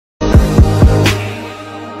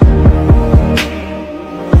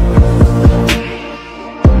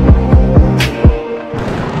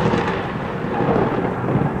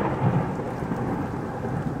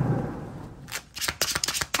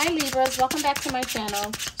welcome back to my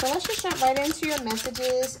channel. So let's just jump right into your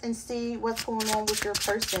messages and see what's going on with your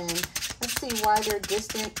person. Let's see why they're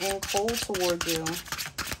distant and cold toward you.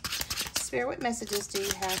 Spirit, what messages do you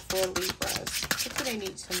have for Libras? What do they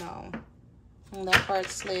need to know? And that card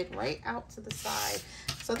slid right out to the side.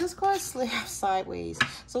 So this card slid sideways.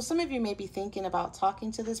 So some of you may be thinking about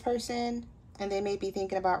talking to this person, and they may be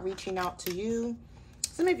thinking about reaching out to you.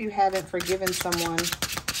 Some of you haven't forgiven someone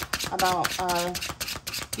about,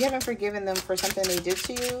 you haven't forgiven them for something they did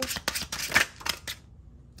to you.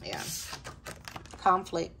 Yeah.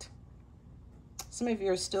 Conflict. Some of you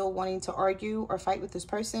are still wanting to argue or fight with this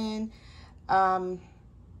person. Let's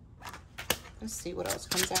see what else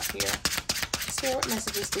comes out here. Spirit, what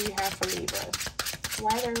messages do you have for Libra?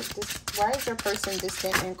 Why is your person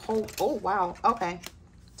distant and cold? Oh, wow. Okay.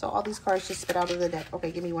 So all these cards just spit out of the deck.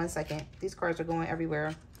 Okay, give me 1 second. These cards are going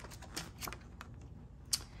everywhere.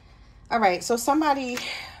 All right, so somebody,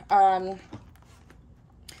 they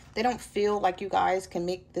don't feel like you guys can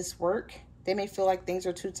make this work. They may feel like things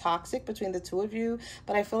are too toxic between the two of you,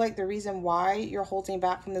 but I feel like the reason why you're holding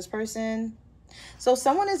back from this person. So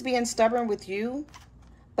someone is being stubborn with you,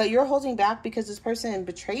 but you're holding back because this person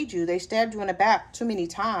betrayed you. They stabbed you in the back too many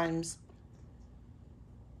times.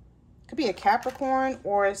 Could be a Capricorn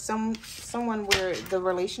or someone where the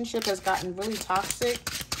relationship has gotten really toxic.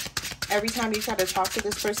 Every time you try to talk to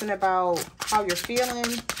this person about how you're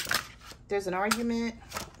feeling, there's an argument.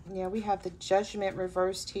 Yeah, we have the Judgment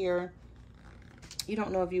reversed here. You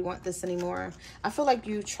don't know if you want this anymore. I feel like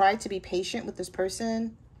you tried to be patient with this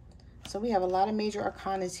person. So we have a lot of major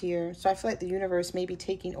arcanas here. So I feel like the universe may be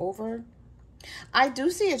taking over. I do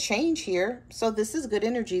see a change here. So this is good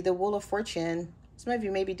energy, the Wheel of Fortune. Some of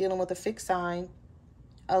you may be dealing with a fixed sign,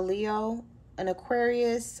 a Leo, an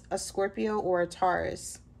Aquarius, a Scorpio, or a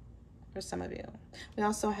Taurus. For some of you. We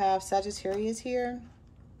also have Sagittarius here.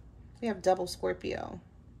 We have double Scorpio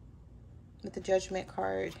with the Judgment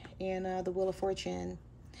card and the Wheel of Fortune.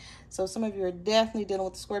 So some of you are definitely dealing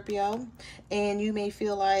with Scorpio, and you may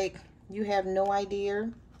feel like you have no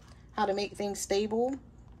idea how to make things stable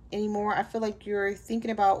anymore. I feel like you're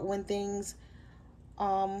thinking about when things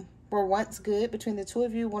were once good between the two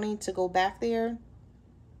of you, wanting to go back there.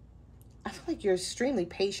 I feel like you're extremely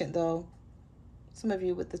patient though. Some of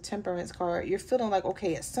you with the Temperance card, you're feeling like,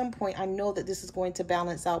 okay, at some point I know that this is going to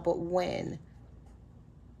balance out, but when?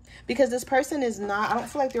 Because this person is not, I don't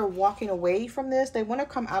feel like they're walking away from this. They want to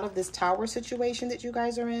come out of this tower situation that you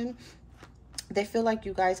guys are in. They feel like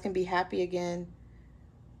you guys can be happy again.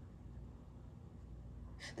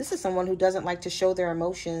 This is someone who doesn't like to show their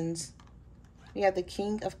emotions. We have the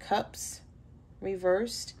King of Cups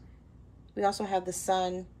reversed. We also have the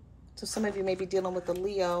Sun. So some of you may be dealing with the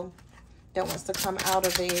Leo that wants to come out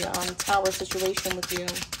of a tower situation with you.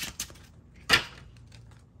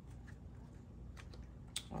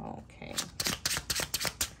 Okay.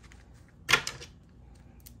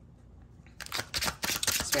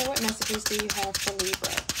 So what messages do you have for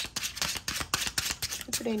Libra?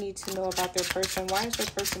 What do they need to know about their person? Why is their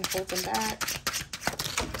person holding back?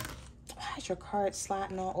 Why is your card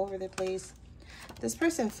sliding all over the place? This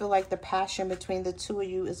person feel like the passion between the two of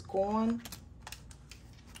you is gone.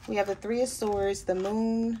 We have the Three of Swords, the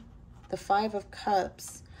Moon, the Five of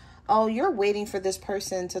Cups. Oh, you're waiting for this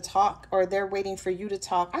person to talk, or they're waiting for you to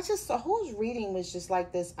talk. The whole reading was just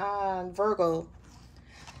like this. Virgo.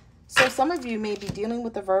 So some of you may be dealing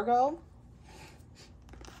with the Virgo.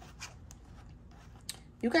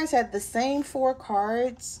 You guys had the same 4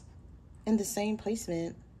 cards in the same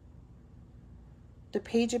placement. The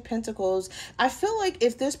Page of Pentacles. I feel like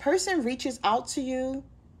if this person reaches out to you,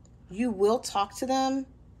 you will talk to them.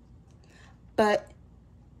 But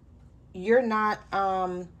you're not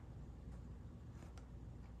going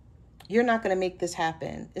to make this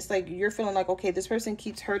happen. It's like you're feeling like, okay, this person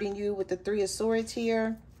keeps hurting you with the Three of Swords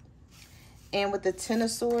here. And with the Ten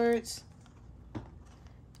of Swords,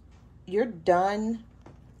 you're done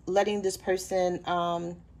letting this person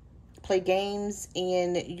play games,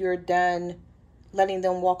 and you're done letting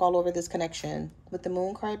them walk all over this connection. With the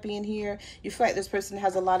Moon card being here, you feel like this person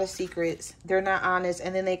has a lot of secrets. They're not honest,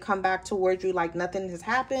 and then they come back towards you like nothing has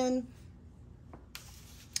happened.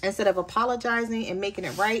 Instead of apologizing and making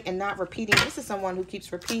it right and not repeating. This is someone who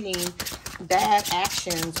keeps repeating bad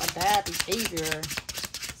actions or bad behavior.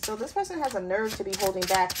 So this person has a nerve to be holding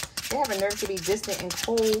back. They have a nerve to be distant and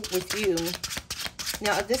cold with you.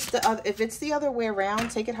 Now, if it's the other way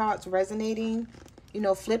around, take it how it's resonating. You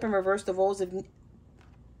know, flip and reverse the roles of...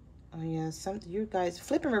 Oh, yeah, you guys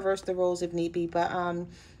flip and reverse the roles if need be. But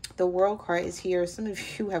the World card is here. Some of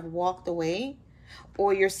you have walked away,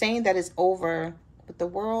 or you're saying that it's over with the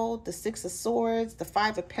World, the Six of Swords, the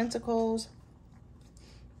Five of Pentacles.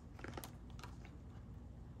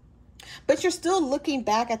 But you're still looking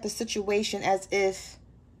back at the situation as if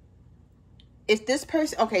this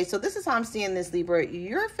person, okay, so this is how I'm seeing this, Libra.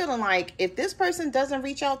 You're feeling like if this person doesn't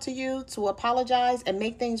reach out to you to apologize and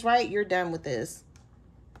make things right, you're done with this.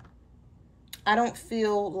 I don't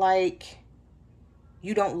feel like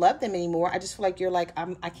you don't love them anymore. I just feel like you're like,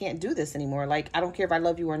 I can't do this anymore. Like, I don't care if I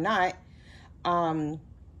love you or not. I'm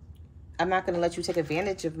not going to let you take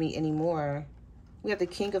advantage of me anymore. We have the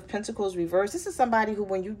King of Pentacles reversed. This is somebody who,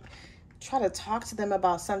 when you try to talk to them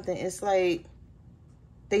about something, it's like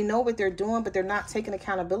they know what they're doing, but they're not taking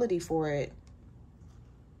accountability for it.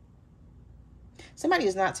 Somebody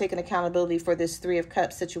is not taking accountability for this Three of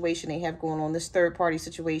Cups situation they have going on, this third party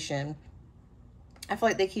situation. I feel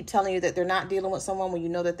like they keep telling you that they're not dealing with someone when you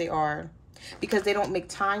know that they are, because they don't make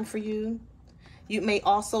time for you. You may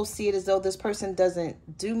also see it as though this person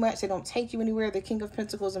doesn't do much. They don't take you anywhere. The King of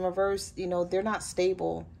Pentacles in reverse, you know, they're not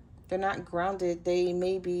stable. They're not grounded. They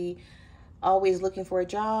may be always looking for a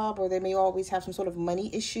job, or they may always have some sort of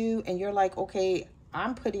money issue. And you're like, okay,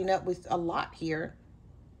 I'm putting up with a lot here.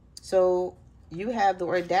 So you have the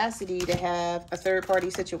audacity to have a third party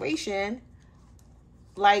situation.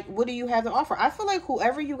 Like, what do you have to offer? I feel like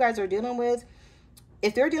whoever you guys are dealing with,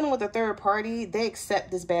 if they're dealing with a third party, they accept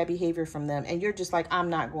this bad behavior from them. And you're just like, I'm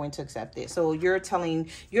not going to accept it. So you're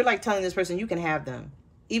like telling this person you can have them,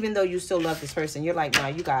 even though you still love this person. You're like, nah,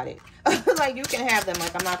 you got it. Like, you can have them.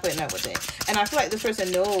 Like, I'm not putting up with it. And I feel like this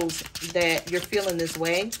person knows that you're feeling this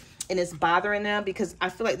way and it's bothering them, because I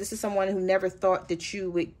feel like this is someone who never thought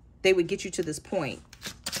that they would get you to this point.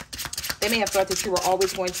 They may have thought that you were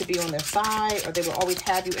always going to be on their side, or they would always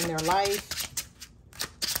have you in their life.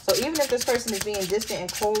 So even if this person is being distant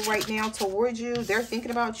and cold right now towards you, they're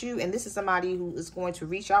thinking about you. And this is somebody who is going to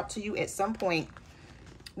reach out to you at some point.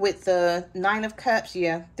 With the Nine of Cups,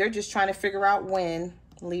 yeah, they're just trying to figure out when,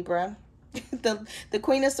 Libra. The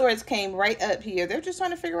Queen of Swords came right up here. They're just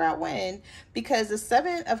trying to figure out when, because the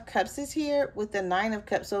Seven of Cups is here with the Nine of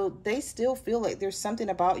Cups. So they still feel like there's something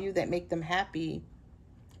about you that make them happy.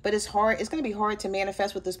 But it's hard. It's going to be hard to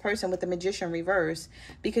manifest with this person with the Magician reverse,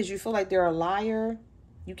 because you feel like they're a liar.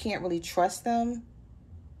 You can't really trust them.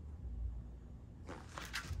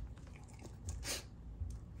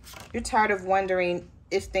 You're tired of wondering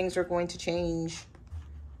if things are going to change.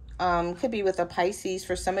 Could be with a Pisces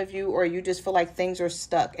for some of you, or you just feel like things are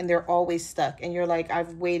stuck and they're always stuck. And you're like,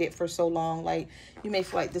 I've waited for so long. Like, you may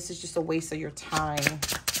feel like this is just a waste of your time.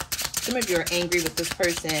 Some of you are angry with this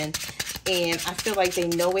person, and I feel like they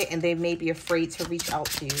know it, and they may be afraid to reach out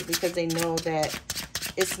to you because they know that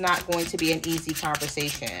it's not going to be an easy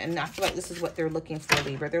conversation. And I feel like this is what they're looking for,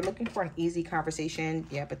 Libra. They're looking for an easy conversation.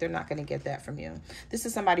 Yeah, but they're not going to get that from you. This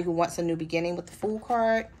is somebody who wants a new beginning with the Fool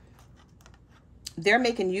card. They're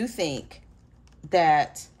making you think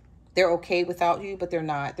that they're okay without you, but they're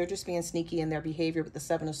not. They're just being sneaky in their behavior with the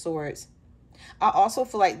Seven of Swords. I also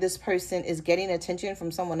feel like this person is getting attention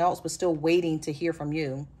from someone else, but still waiting to hear from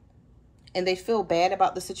you. And they feel bad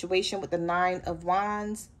about the situation with the Nine of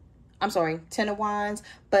Wands. I'm sorry, Ten of Wands,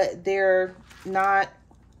 but they're not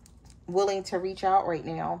willing to reach out right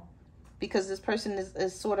now because this person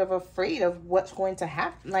is sort of afraid of what's going to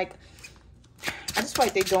happen. Like, I just feel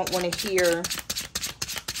like they don't want to hear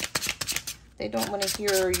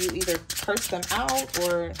you either curse them out,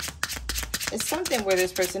 or it's something where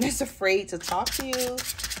this person is afraid to talk to you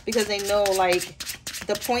because they know, like,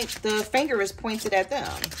 the finger is pointed at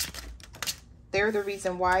them. They're the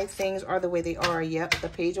reason why things are the way they are. Yep, the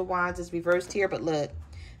Page of Wands is reversed here. But look,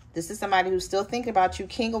 this is somebody who's still thinking about you.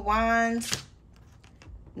 King of Wands,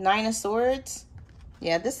 Nine of Swords.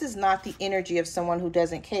 Yeah, this is not the energy of someone who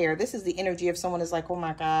doesn't care. This is the energy of someone who's like, oh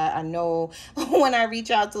my God, I know when I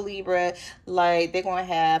reach out to Libra, like, they're going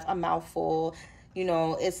to have a mouthful. You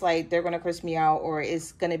know, it's like they're going to curse me out, or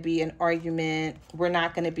it's going to be an argument. We're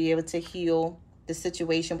not going to be able to heal the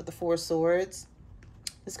situation with the Four of Swords.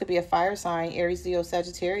 This could be a fire sign, Aries, Leo,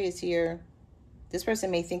 Sagittarius here. This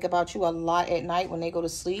person may think about you a lot at night when they go to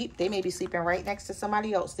sleep. They may be sleeping right next to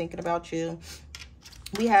somebody else thinking about you.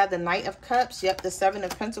 We have the Knight of Cups. Yep, the Seven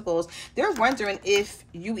of Pentacles. They're wondering if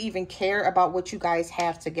you even care about what you guys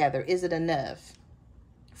have together. Is it enough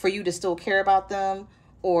for you to still care about them?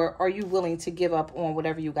 Or are you willing to give up on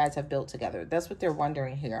whatever you guys have built together? That's what they're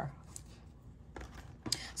wondering here.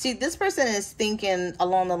 See, this person is thinking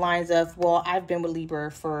along the lines of, well, I've been with Libra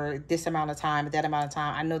for this amount of time, that amount of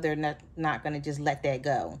time. I know they're not going to just let that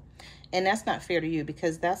go. And that's not fair to you,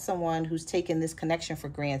 because that's someone who's taken this connection for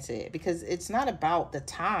granted. Because it's not about the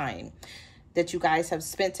time that you guys have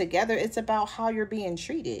spent together. It's about how you're being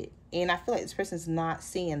treated. And I feel like this person's not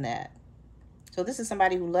seeing that. So this is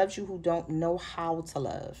somebody who loves you, who don't know how to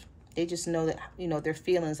love. They just know that, you know, their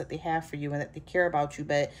feelings that they have for you and that they care about you.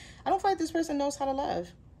 But I don't feel like this person knows how to love.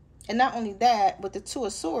 And not only that, with the Two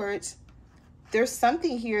of Swords, there's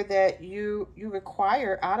something here that you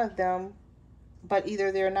require out of them, but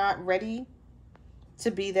either they're not ready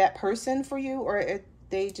to be that person for you, or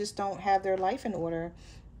they just don't have their life in order,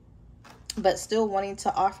 but still wanting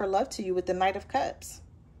to offer love to you with the Knight of Cups.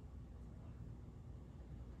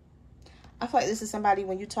 I feel like this is somebody,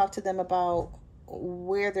 when you talk to them about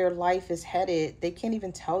where their life is headed, they can't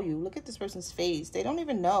even tell you. Look at this person's face. They don't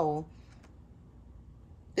even know.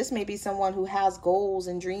 This may be someone who has goals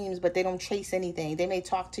and dreams, but they don't chase anything. They may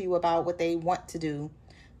talk to you about what they want to do,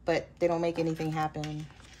 but they don't make anything happen.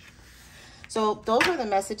 So those are the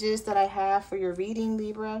messages that I have for your reading,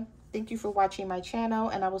 Libra. Thank you for watching my channel,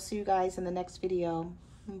 and I will see you guys in the next video.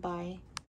 Bye.